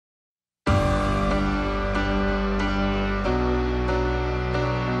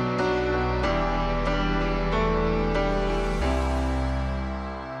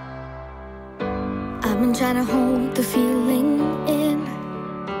been trying to hold the feeling in.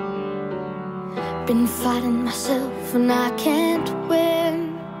 Been fighting myself and I can't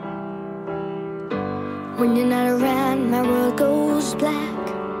win. When you're not around, my world goes black.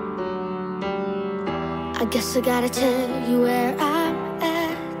 I guess I gotta tell you where I'm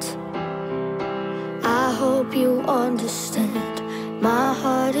at. I hope you understand. My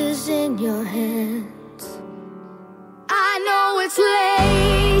heart is in your hands. I know it's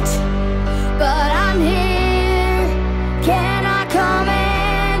late, but I'm here. Can I come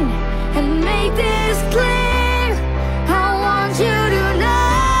in and make this clear? I want you to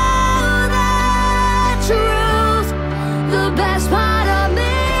know the truth. The best part of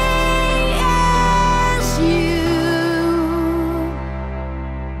me is you.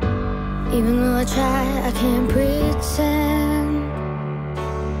 Even though I try, I can't pretend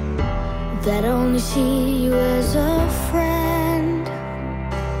that I only see you as a friend.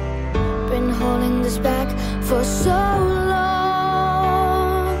 Been holding this back for so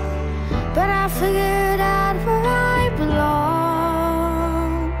long, but I figured out where I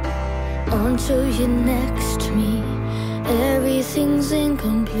belong. Until you're next to me, everything's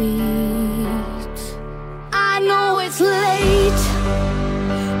incomplete. I know it's late,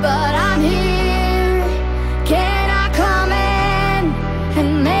 but I'm here. Can I come in and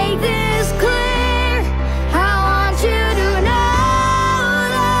make this clear? I want you to know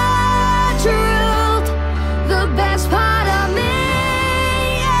the truth. The best part of me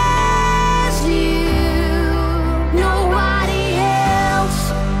is you. Nobody else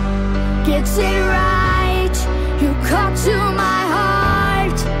gets it right. You cut to my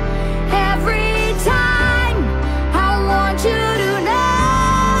heart every time. I want you to know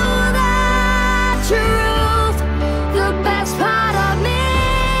the truth. The best part of me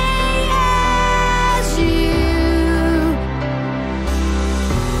is you.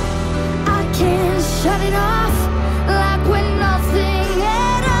 I can't shut it off like we're nothing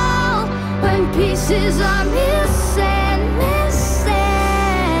at all. When pieces are missing,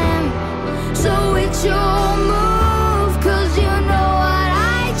 missing. So it's your move, 'cause you know what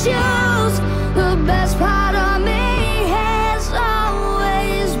I choose. The best part of me has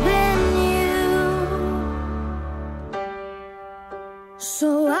always been you. So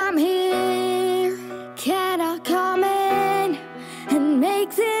I'm here. Can I come in and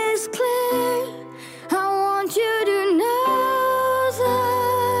make this clear? I want you to know the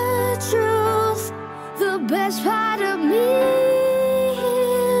truth. The best part of